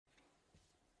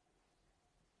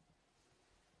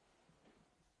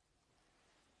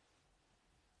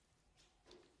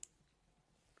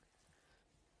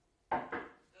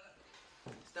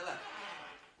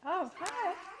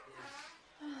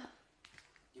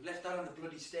You've left that on the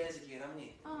bloody stairs again, haven't you?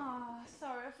 Oh,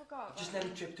 sorry, I forgot. I've just nearly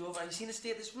tripped over. Have you seen the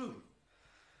state of this room?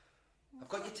 I've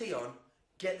got your tea on.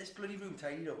 Get this bloody room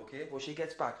tidied up, okay? Before she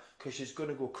gets back, because she's going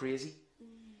to go crazy.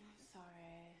 Sorry,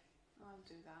 I'll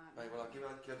do that. Right, well,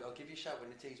 I'll give you a shout when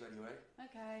the tea's ready, right?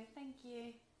 Okay, thank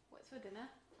you. What's for dinner?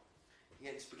 You're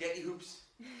getting spaghetti hoops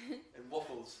and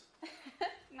waffles.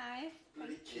 Nice.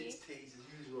 Bloody kids' teas as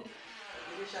usual. I'll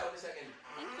give you a shout in a second.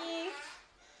 Thank you.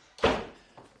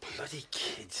 Bloody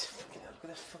kids. Fucking hell, look at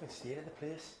this fucking state of the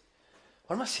place.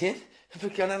 What am I saying? If we're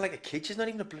going on like a kid, she's not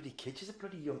even a bloody kid, she's a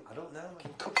bloody young adult now.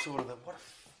 Fucking cups all of them. What a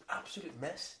absolute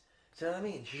mess. Do you know what I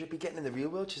mean? She should be getting in the real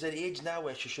world. She's at an age now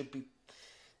where she should be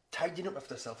tidying up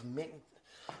after herself and making...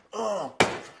 Oh,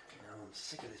 fucking hell, I'm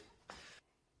sick of this.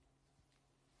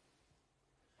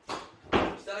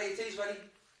 Stella, your tea's ready?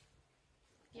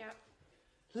 Yep.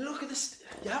 Look at this.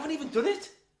 You haven't even done it?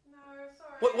 No,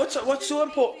 sorry. What's so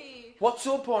important? What's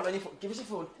so important on your phone? Give us your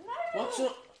phone. No. What's so...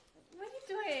 What are you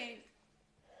doing?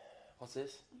 What's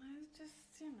this? No, just,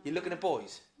 you know. You're looking at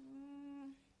boys?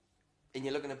 And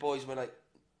you're looking at boys with like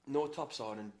no tops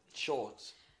on and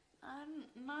shorts?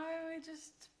 No, I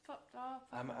just popped up.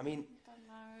 I mean,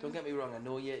 don't get me wrong, I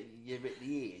know you're at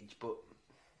the age, but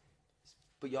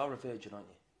you're a virgin, aren't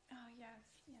you? Oh,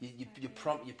 yes.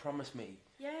 You promised me.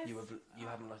 Yes. You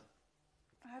haven't like...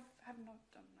 I have not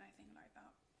done anything like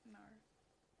that. No.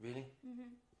 Really?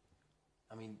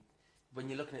 I mean, when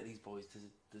you're looking at these boys,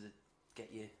 does it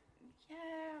get you?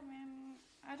 Yeah, I mean,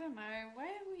 I don't know. Why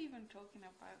are we even talking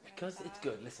about that? Because it's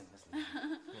good. Listen.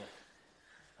 Yeah.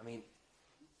 I mean,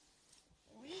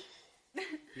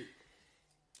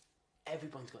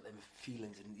 everyone's got them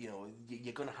feelings, and you know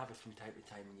you're gonna have it from time to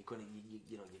time, and you're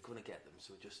gonna get them.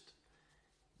 So just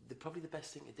probably the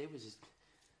best thing to do is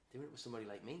doing it with somebody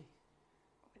like me.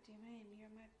 What do you mean?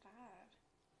 You're my dad.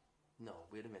 No,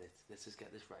 wait a minute. Let's just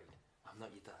get this right. I'm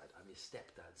not your dad. I'm your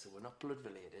stepdad. So we're not blood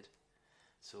related.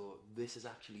 So this is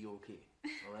actually okay.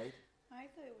 All right? I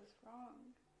thought it was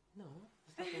wrong. No,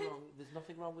 there's nothing wrong. There's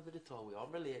nothing wrong with it at all. We are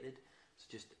related. So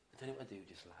just, I tell you what I do.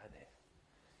 Just lie there.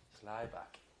 Just lie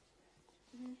back.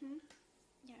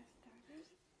 Yes, darling.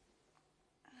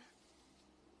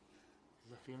 Does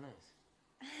that feel nice?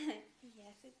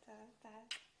 Yes, it does, Dad.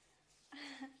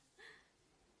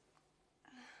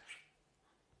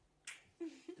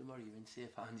 Don't worry, you're in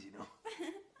safe hands, you know.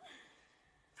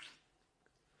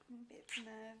 I'm a bit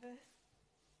nervous.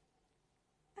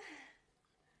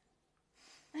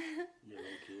 You're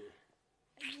okay.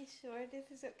 Are you sure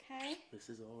this is okay? This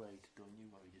is all right. Don't you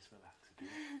worry. Just relax, okay?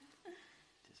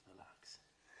 Just relax.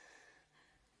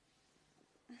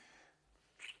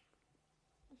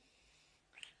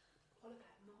 What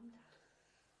about Mum, Dad?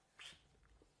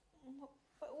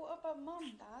 What about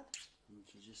Mum, Dad?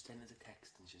 She just sent us a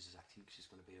text and she's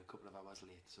going to be a couple of hours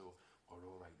late, so we're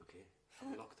all right, okay?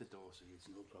 I'll lock the door so it's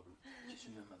no problem. Just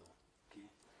remember though, okay?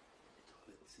 It's all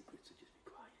little secrets, so just be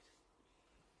quiet.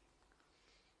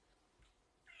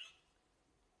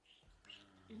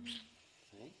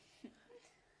 See?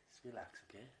 Just relax,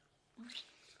 okay?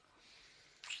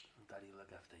 And Daddy will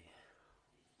look after you.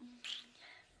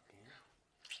 Okay?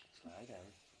 Just lie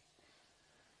down.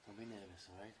 Don't be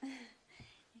nervous, alright? Okay.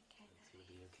 It's going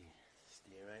to be okay.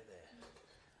 Stay right there.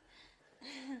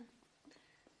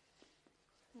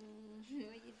 What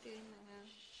are you doing now?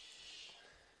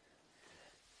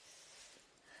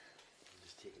 I'll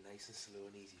just take it nice and slow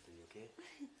and easy for you, okay?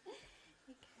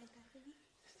 Okay, Daddy.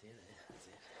 Stay there, that's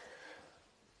it.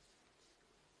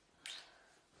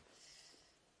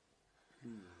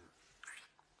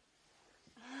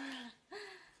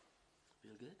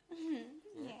 Feel good?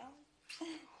 Yeah.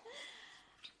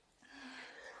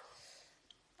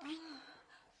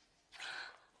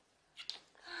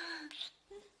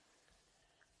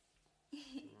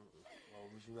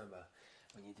 Always remember,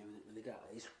 when you do it with the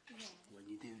guys, when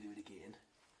you do it again,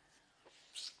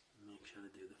 make sure to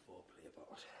do the foreplay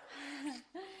part.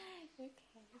 Okay.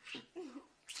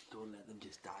 Don't let them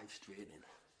just dive straight in.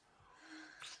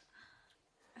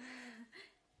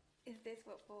 Is this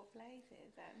what foreplay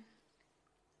is then?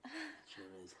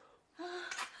 Sure is.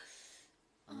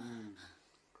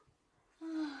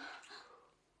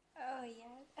 Oh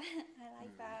yeah, I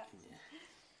like that. Yeah.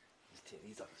 Just take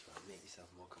these off as well, make yourself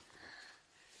more comfortable.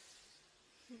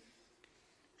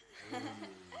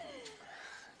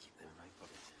 Keep them in my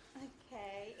pocket.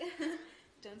 Okay.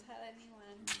 Don't tell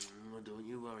anyone. Don't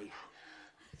you worry.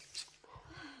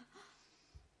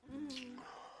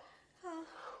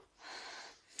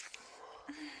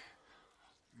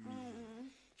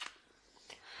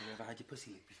 Have you ever had your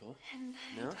pussy licked before?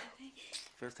 No?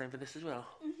 First time for this as well?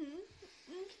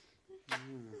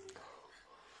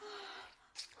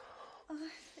 Oh,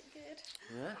 excited.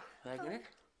 Yeah, liking it?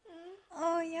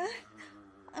 Oh, yeah.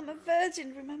 I'm a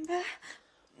virgin, remember?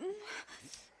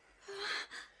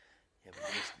 Yeah, but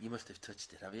you must have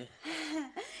touched it, have you?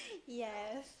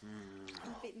 Yes.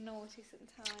 I'm a bit naughty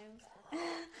sometimes.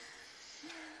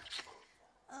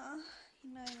 Oh,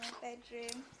 in my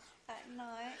bedroom at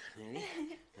night. Really?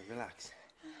 Now relax.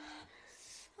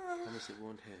 Promise it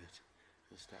won't hurt.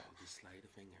 We'll start with just slide a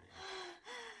finger in.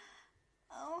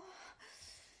 Oh.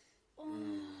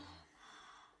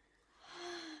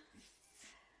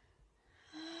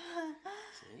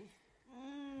 See?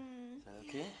 Is that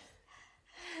okay?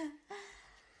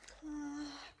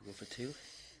 We'll go for two?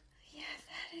 Yeah,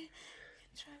 Daddy. You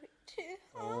can try it too.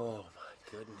 Oh my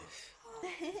goodness.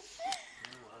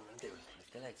 What I'm going to do is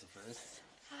lift the legs up first.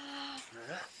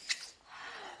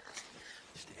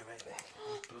 Stay right there.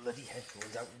 Bloody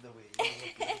headphones out of the way. You know,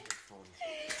 bloody headphones.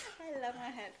 I love my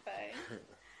headphones.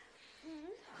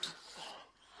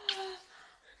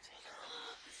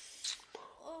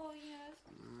 Oh, yes.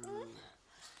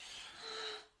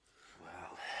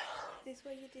 Wow. This is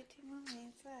what you did to Mummy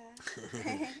as well.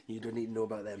 You don't need to know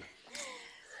about them.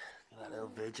 That little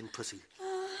virgin pussy.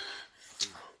 Oh,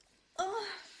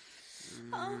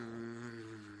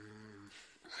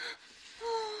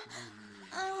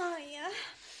 yeah.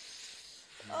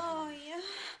 Oh, yeah.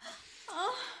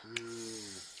 Oh.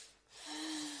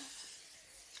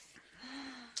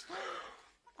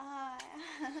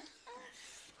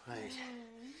 Right.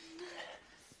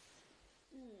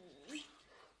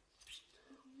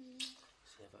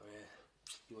 See if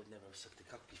you would never have sucked a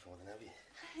cock before then, have you?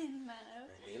 No.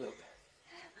 Right, kneel up.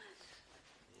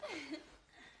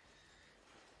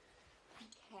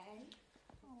 Okay.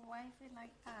 Oh, why is it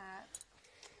like that?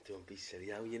 Don't be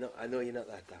silly. I know you're not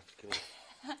that daft. Come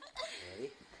here. Ready?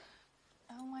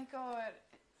 Oh my god,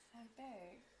 it's so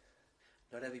big.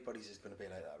 Not everybody's is going to be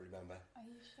like that, remember? Are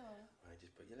you sure? Right,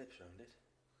 just put your lips around it.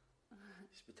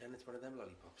 Just pretend it's one of them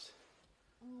lollipops.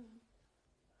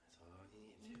 That's all you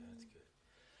need to do. That's good.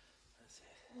 That's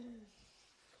it.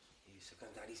 You suck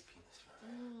on Daddy's penis.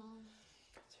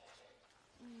 That's it.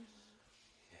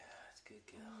 Yeah, that's good,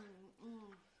 girl.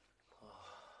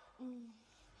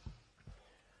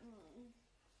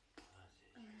 That's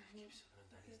it. Keep sucking on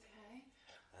Daddy's dick.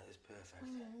 That is perfect.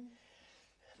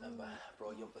 Remember, I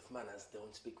brought you up with manners.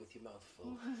 Don't speak with your mouth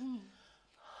full.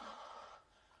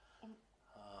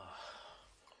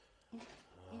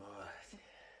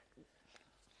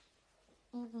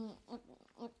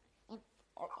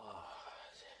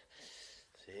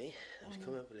 See? Just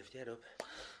come up and lift your head up.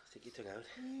 Stick your tongue out.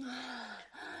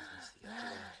 Stick your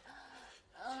tongue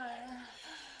out.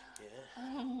 Yeah?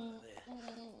 There.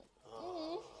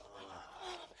 Oh.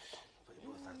 Put your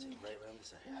both hands in right round the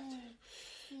side.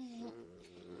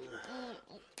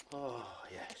 Oh,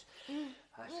 yes.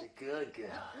 That's a good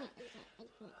girl.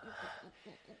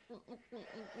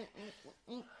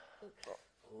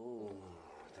 Oh,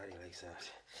 Daddy likes that.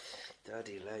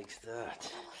 Daddy likes that.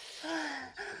 Just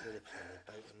put your lips on it,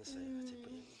 bite on the side. That's it,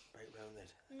 put your bite round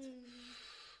it.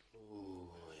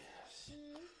 Oh, yes.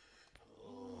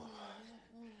 Oh.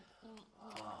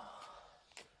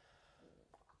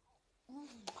 I'll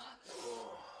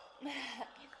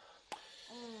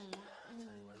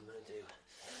tell you what I'm going to do.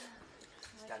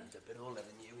 Daddy's a bit older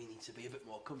than you, he needs to be a bit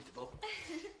more comfortable.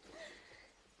 Daddy's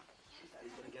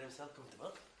going to get himself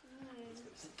comfortable. He's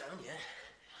going to sit down, yeah?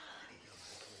 There you go,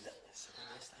 come in there. Sit on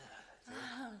this there.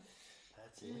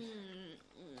 That's it.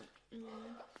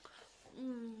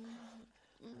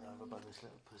 Now rub on this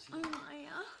little pussy. Oh,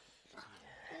 yeah.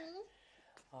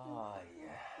 Oh,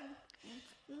 yeah.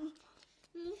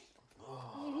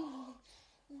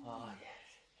 Oh, yes.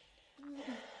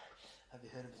 Have you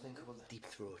heard of a thing called the deep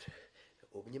throat?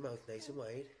 Open your mouth nice and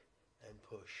wide and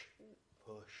push,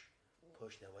 push,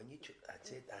 push. Now when you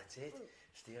that's it.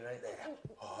 Stay right there.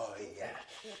 Oh, yeah.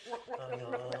 Oh, did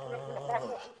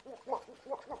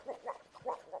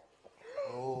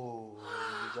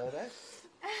you enjoy that?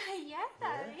 Yeah,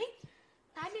 Daddy.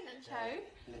 I didn't show.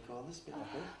 Lick all the spit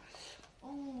off it.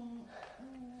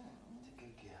 It's a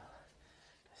good girl.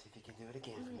 Let's see if you can do it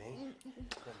again for me.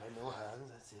 Remember, no hands.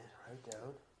 That's it. Right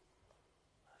down.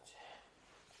 That's it.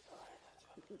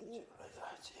 Right,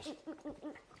 that's it.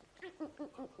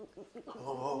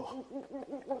 Oh.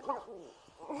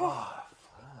 Oh,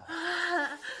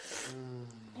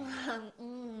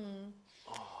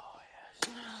 Oh,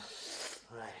 yes.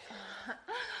 Right.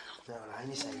 Now lie on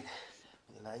your side.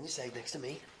 Lie on your side next to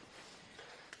me.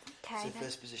 Okay. It's the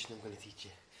first position I'm going to teach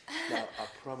you. Now, I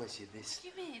promise you this.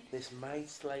 What do you mean? This might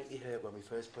slightly hurt when we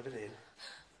first put it in.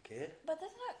 Okay? But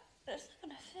that's not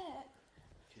gonna fit.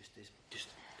 Just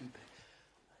deep it.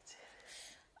 That's it.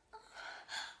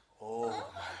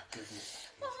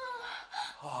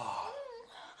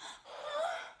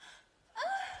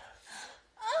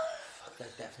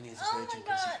 definitely is a Oh virgin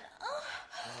my pussy. god.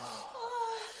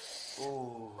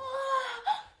 Oh.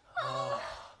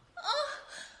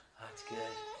 That's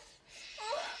good.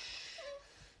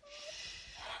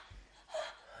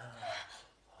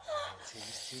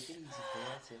 Just take it easy there.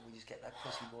 That's it. We just get that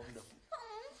pussy warmed up.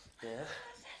 Yeah?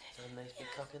 Is there a nice big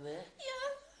cock in there? Yeah.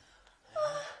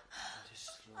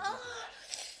 Just slowly do that.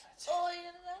 That's it. Oh,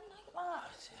 you don't like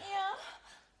that. That's it. Yeah.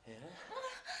 Yeah?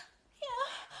 Yeah.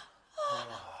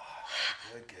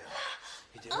 Good girl.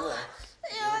 You're doing well.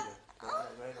 You're doing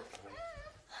good. Right up for me.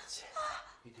 That's it.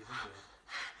 You're doing good.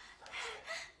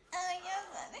 Yes,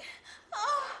 Daddy.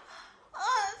 Oh,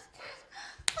 that's good.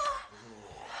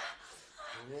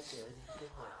 You're good. You're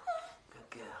doing well. Good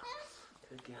girl.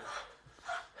 Good girl.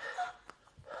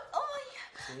 Oh, yeah.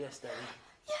 So yes, Daddy.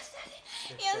 Yes, Daddy.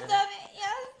 Yes, Yes, Daddy. Daddy.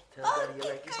 Yes. Tell Daddy you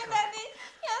like his Good, cock. Daddy.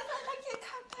 Yes, I like your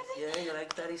cock, Daddy. Yeah, you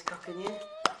like Daddy's cock in you?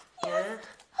 Yeah?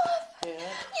 Yeah?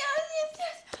 Yes, yes,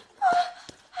 yes.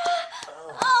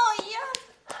 Oh. Oh, yes.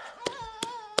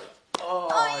 Oh,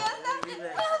 Oh, yes, what Daddy. do you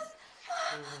like? Yes.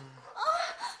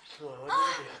 So what do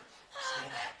you do? Stay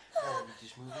there. And you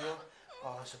just move your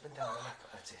arms up and down the lap.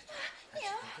 That's it. That's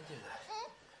Yeah. it. You can do that.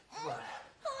 Come on.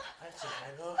 That's it. I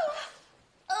know.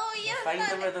 Oh, yes, Find the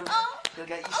Daddy. rhythm. Oh, You'll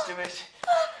get used to it.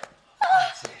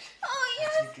 That's it. oh,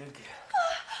 That's yes. a good girl.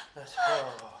 That's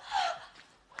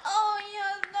Oh,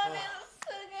 yes, Daddy. That's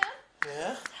so good.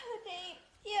 Yeah? So deep.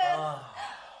 Yes. Oh.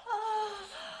 Oh,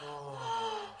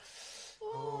 Oh.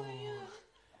 oh, yes.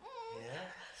 Yeah?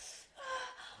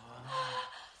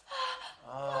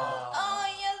 Oh. Oh,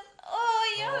 yes. Oh,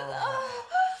 yes. Oh.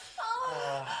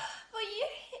 Oh. But you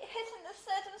hitting a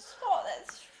certain spot that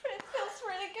feels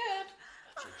really good.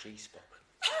 That's your G-spot.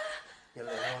 You'll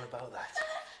learn all about that.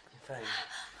 You're fine.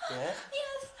 Yeah?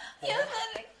 Yes. Yes,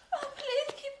 Daddy. Oh, please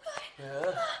keep going.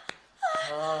 Yeah?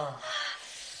 Oh.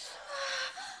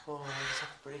 Oh, I just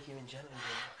have to break you in gently.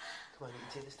 Come on, you can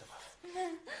take this stuff off.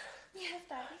 Yes,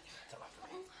 Daddy. Top off for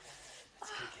me.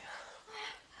 That's good, girl.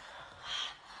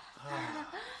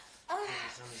 Oh.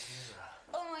 It's on this mirror.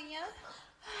 Oh, yes.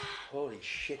 Holy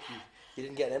shit, you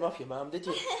didn't get them off your mum, did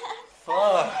you?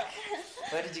 Fuck!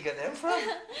 Where did you get them from?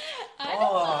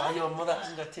 Oh, your mother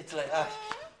hasn't got tits like that.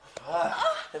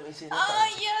 Let me see them. Oh,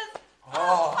 yes.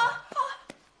 Oh. Oh.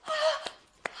 Yes.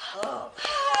 Oh.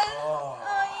 Oh,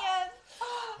 yes.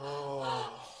 Oh.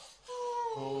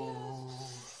 Oh.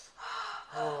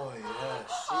 Oh,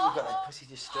 yes. See, you've got that pussy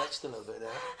just stretched a little bit there.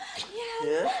 Yes.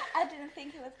 Yeah? I didn't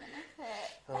think it was going to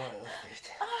fit. Oh, I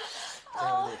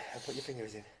love it. I'll put your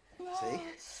fingers in. See?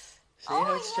 See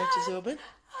how it stretches open?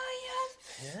 Oh,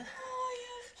 yes. Yeah? Oh,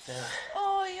 yes. Now,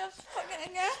 Oh, yes.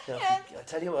 Fucking again. now Yes. I'll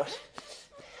tell you what.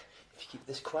 If you keep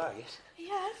this quiet,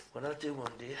 Yes. when I do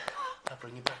one day, I'll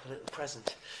bring you back a little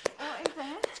present. What is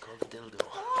that? It's called a dildo.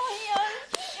 Oh, yes.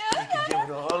 You Yes. can give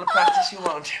it all the practice you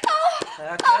want.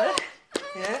 Okay?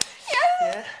 Yeah?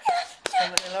 Yeah?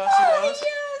 Have a little lossy nose?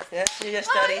 Yes. Yes,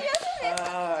 Daddy? yes, yes.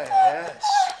 Oh, yes.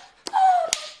 Oh,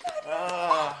 my God.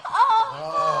 Oh. Oh.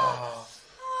 Oh.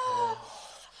 Oh.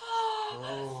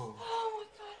 Oh. Oh, my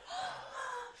God.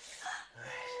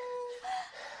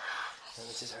 And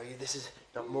this is how you, this is,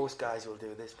 not most guys will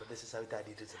do this, but this is how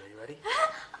Daddy does it. Are you ready?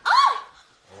 Oh.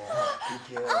 Yeah,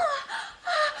 good girl.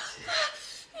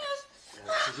 Yes.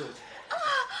 Now, this is it.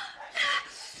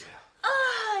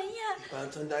 Oh, yes.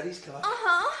 Bounce on Daddy's cock.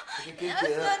 Uh-huh. Like a good Yes,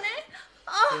 girl. Daddy.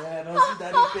 Oh. Yeah, bounce on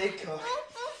Daddy's big cock.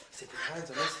 Sit with your hands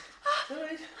on this.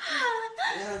 Alright.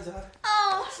 Put your hands on.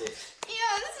 Oh. That's it.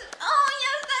 Yes. Oh,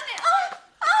 yes, Daddy. Oh.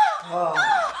 Oh. Oh.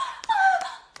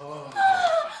 Oh. Oh. Oh,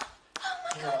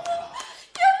 my God.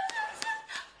 Yes.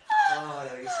 Oh,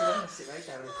 there you sit down, sit right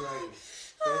down and grind.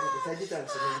 Yeah, pretend you're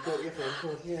dancing and you go to your friend, go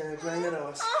on, yeah, grind your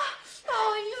ass.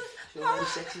 Oh, yes. Show all the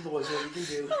sexy boys what you can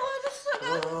do. Oh, that's so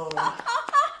good. Oh.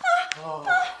 Oh.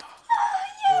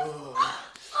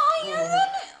 Oh, yes,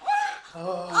 Daddy.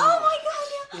 Oh. Oh, my God,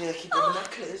 yeah. Yeah, keep rubbing that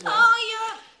clit as well. Oh,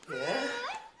 yeah. Yeah?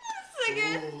 So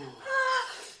good. Ooh.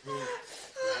 Yeah.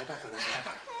 Lie back on us, lie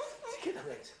back. Get them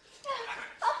legs.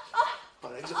 Oh,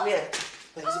 legs up in the air.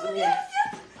 Legs up in the air.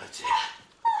 That's it.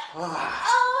 Oh.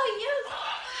 Oh, yes.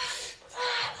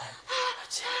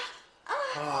 That's it.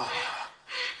 Oh.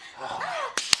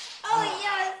 Oh,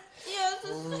 yes. Yes,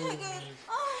 it's so good.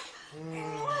 Oh.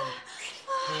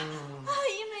 Oh,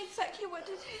 you know exactly what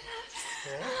to do that.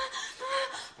 Yeah?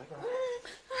 Back off.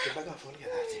 Get back off, Ollie.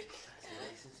 That's it. That's it.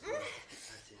 Nice and small.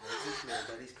 That's it. Nice and small.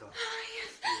 Daddy's cock.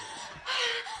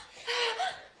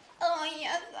 Oh,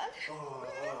 yes, Daddy.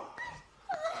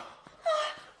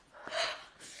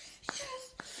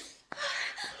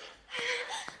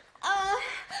 Oh.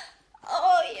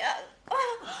 Oh, yes.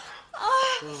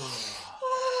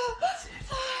 That's it.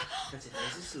 That's it.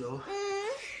 Nice and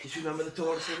Just remember the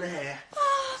tortoise in the hair.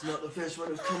 It's not the first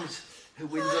one who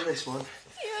wins on this one.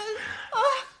 Yes.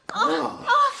 Oh,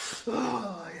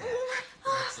 yeah.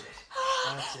 That's it.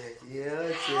 That's it. Yeah,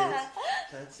 that's it.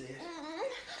 That's it.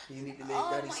 You need to make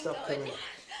Daddy stop coming.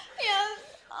 Yes.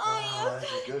 Oh,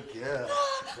 that's a good girl.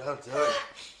 Well done.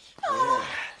 Yeah.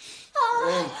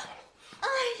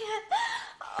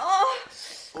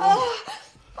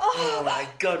 Oh my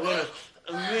God, what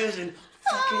an amazing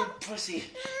fucking pussy.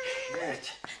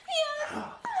 Shit.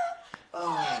 Oh.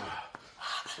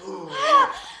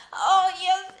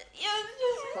 Yes.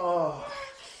 Oh.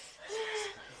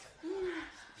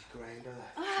 Just grind her.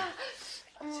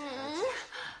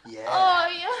 Yeah. Oh,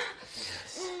 yeah.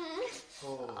 Yes.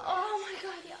 Oh my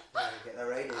God, yeah. Get that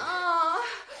right in.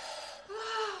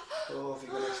 Oh, if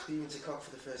you're going to experience a cock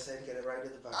for the first time, get it right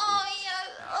at the back. Oh, yes.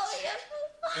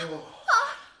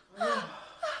 Oh.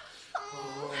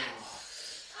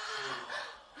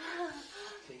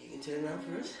 Think you can turn around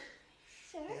for us?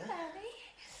 Sure, Yeah. Daddy.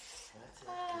 That's it.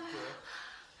 Good girl.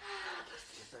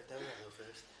 Get back down there though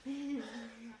first.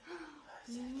 That's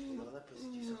it. Feel all that pussy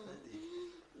juice up that deep.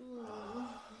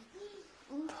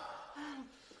 That's a good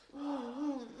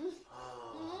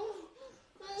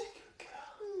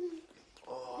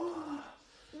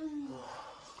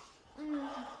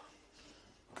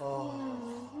girl.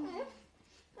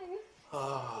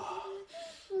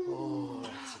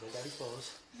 That's it. Daddy's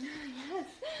balls.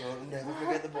 Don't never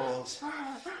forget the balls.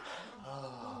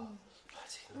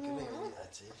 That's it. Look at me.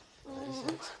 That's it. Daddy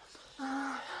sex.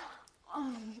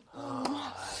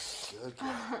 That's good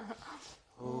girl.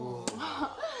 Come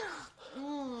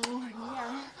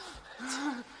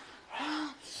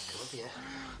up here.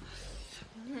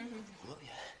 Come up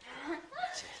here.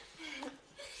 That's it.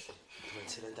 Come on,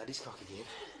 sit on Daddy's cock again.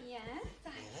 Yes.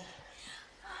 Yeah.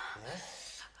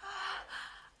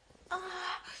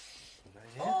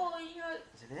 Oh, yes.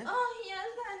 Is it in? Oh, yes,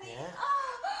 Daddy. Yeah.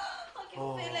 I can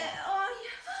feel it. Oh,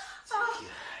 yes. Take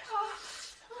your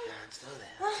hands down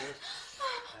there. That's it.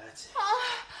 That's it.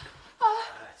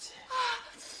 That's it.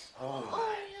 Oh,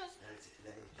 yes. that's it.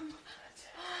 That's it.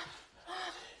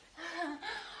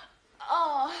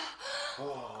 Oh, yes.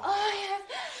 yes. Oh, yeah.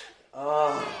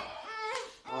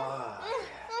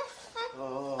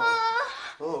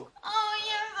 Oh,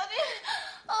 yes, Daddy.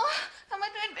 Oh, am I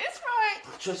doing this right?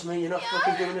 Trust me, you're not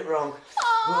fucking doing it wrong.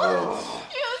 Yes.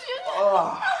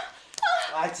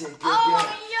 That's it. Good girl.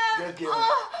 Yeah. Good girl.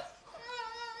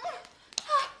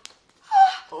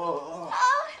 Oh,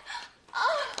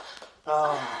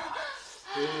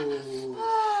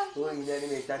 you nearly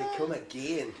made Daddy come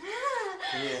again.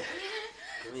 Come here.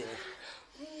 Come here.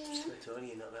 I told you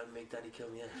you're not allowed to make Daddy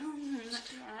come here.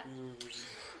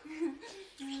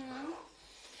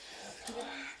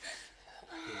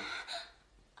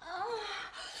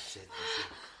 Shit,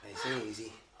 nice and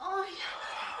easy. Oh, yeah.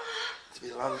 It's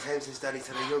been a long time since Daddy's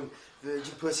had a young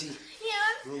virgin pussy.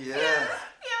 Yes. Yeah.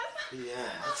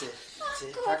 That's it. That's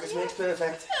it. Practice makes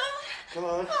perfect. Come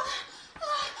on.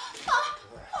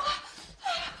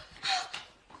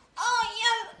 Oh,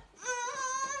 yes.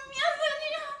 Yes, Daddy.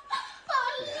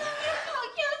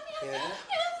 Yeah.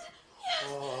 Oh.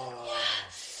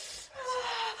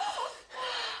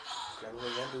 Grab hold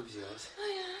of them boobs of yours.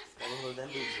 Grab hold of them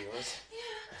boobs of yours.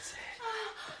 That's it.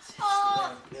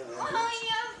 Oh, yes.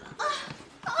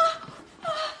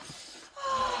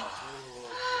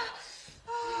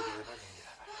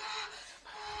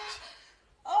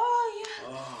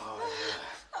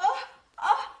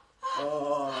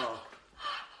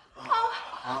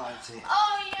 That's it.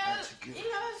 Oh, yes. That's good.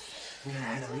 Yes.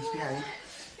 Yeah, now reach behind.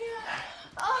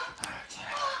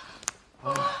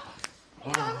 Oh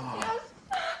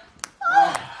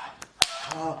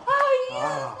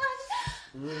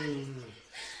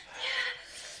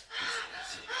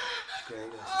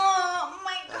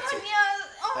my God, yes.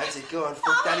 That's it, go on,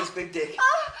 fuck Daddy's big dick.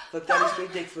 Fuck Daddy's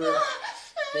big dick for her.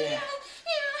 Yeah.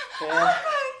 Yeah.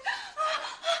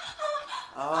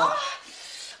 Oh,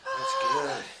 that's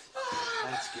good.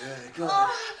 That's good, go on.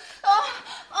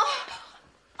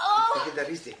 Fucking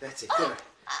Daddy's dick, that's it, go on.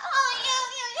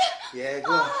 Yeah,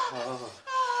 go on. Oh.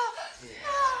 Yeah.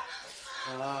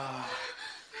 Oh.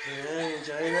 Yeah, you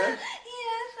enjoying that?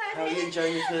 Yes, How are you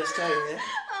enjoying your first time, yeah?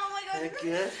 Oh my God, Yeah, this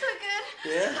good? is so good.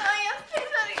 Yeah? Oh yes,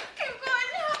 please, Daddy, keep going.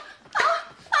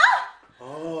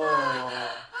 Oh.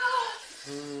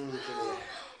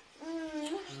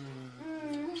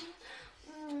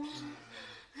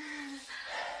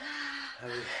 Come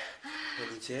here. When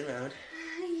you turn around,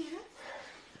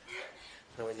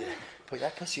 now when you put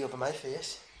that pussy over my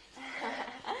face,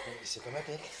 and you sip on my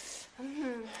dick,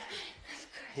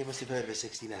 you must have heard of a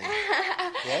 69.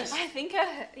 Yes? I think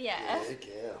yeah. Good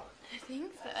girl. I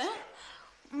think so.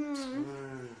 Mm.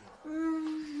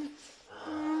 Mm.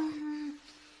 Mm.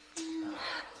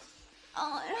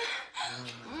 Oh.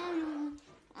 Mm.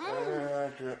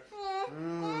 Good.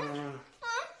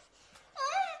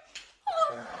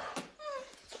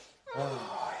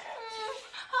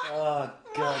 Oh,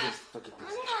 God, it's fucking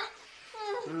busy.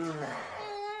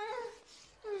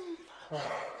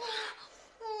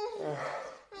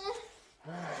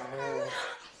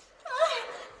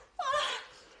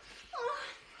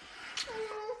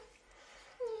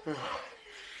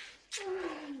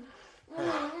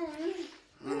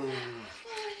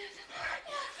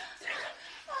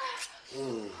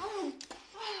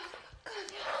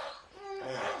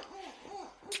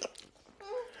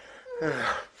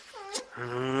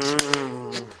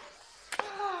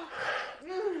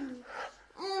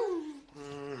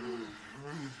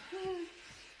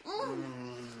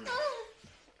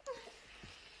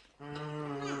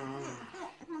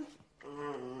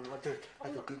 I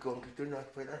do keep going, keep doing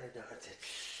that. That's it.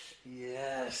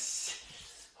 Yes.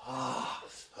 Oh,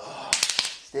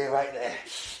 stay right there.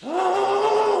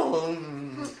 Oh.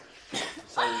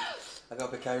 Sorry, I got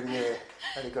a bit carried away.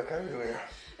 I got carried away.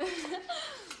 I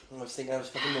was thinking I was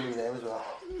fucking mummy there as well.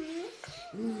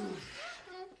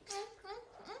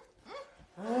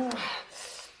 Oh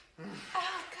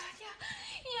God,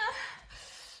 yeah.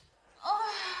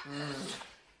 Oh.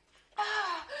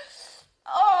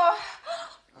 Oh.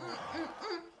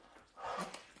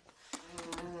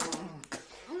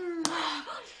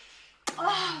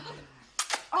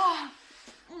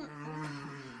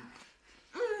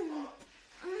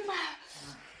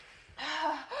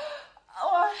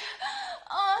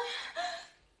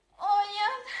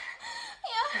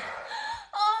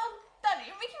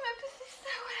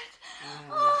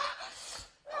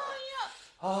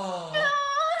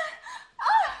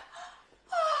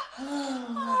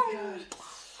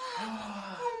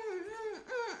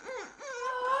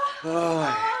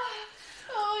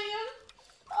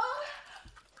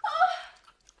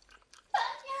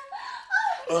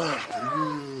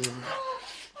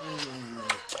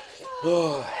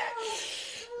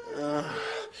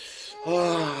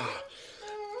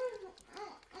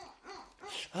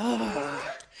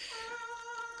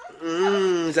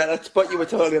 Is that spot you were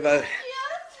talking about?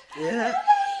 Yeah.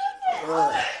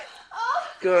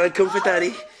 Go on, comfort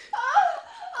daddy.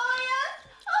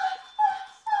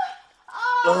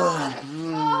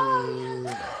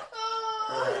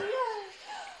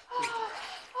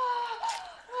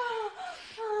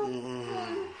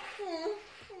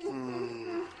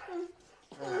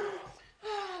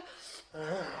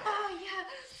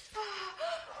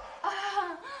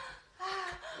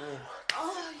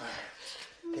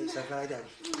 Get yourself lie down.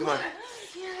 Come on.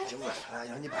 Come on, lie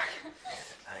on your back.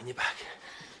 Lie on your back.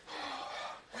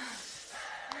 I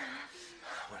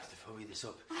want to hurry this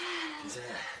up. Because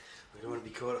we don't want to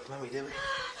be caught off, man, we do it.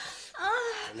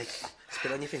 Lick,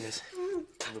 spit on your fingers.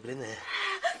 Rub it in there.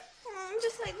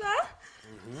 Just like that?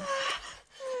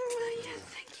 Yes,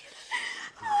 thank you.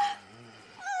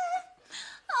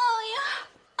 Oh, yeah.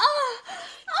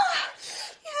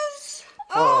 Yes.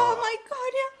 Oh, my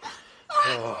God, yeah.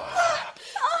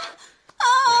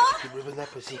 Keep rubbing that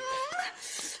pussy.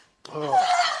 Yes. Oh,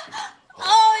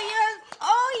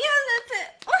 yeah, that's it.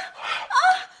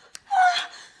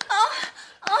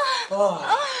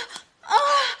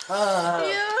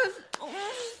 Yes.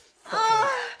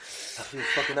 I feel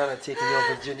fucking honoured taking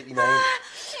your virginity, man.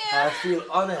 I feel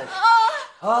honoured.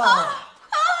 Oh,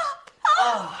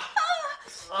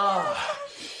 yes. Oh,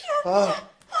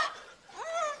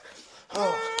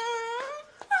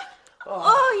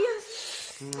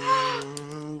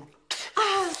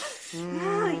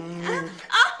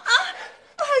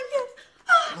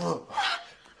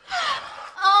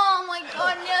 my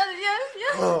God, yes.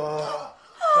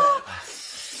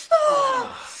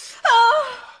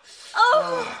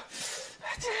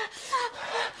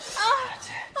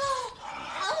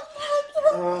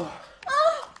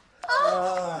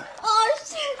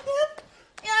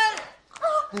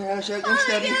 Yeah, shake them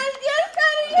steady. Yes,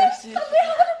 Daddy, yes. Something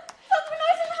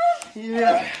nice and hard.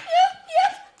 Yeah.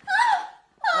 Yes.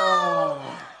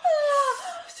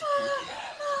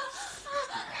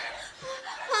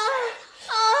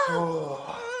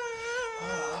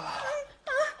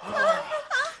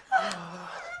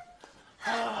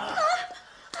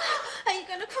 Are you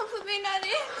gonna comfort me,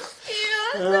 Daddy?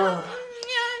 Yes.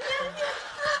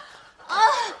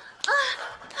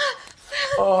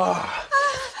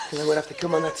 You know, we'll have to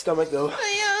come on that stomach though. Yeah.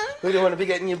 We don't want to be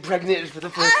getting impregnated for the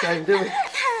first time, do we?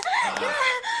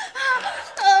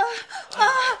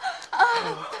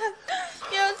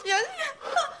 Yes.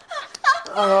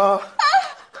 Oh.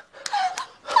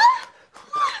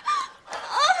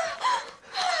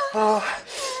 Oh. Oh.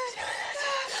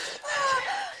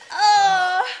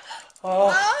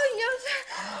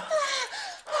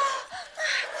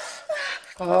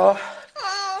 Oh.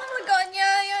 Oh my god,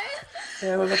 yeah.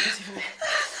 Yeah, well, look easy for me.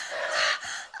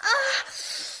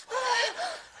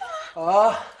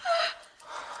 Oh.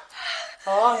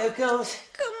 Oh, here it comes.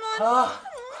 Come on. Oh.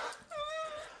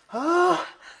 Oh.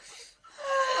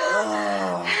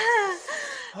 Oh.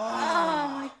 Oh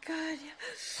my god.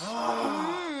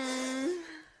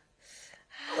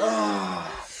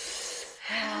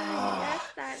 Yes,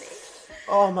 Daddy.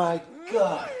 Oh my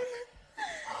god.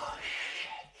 Oh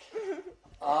shit.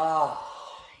 Oh.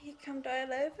 You come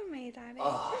all over me, Daddy.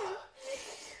 Oh.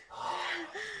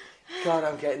 God,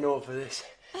 I'm getting over this.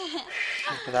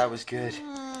 But that was good.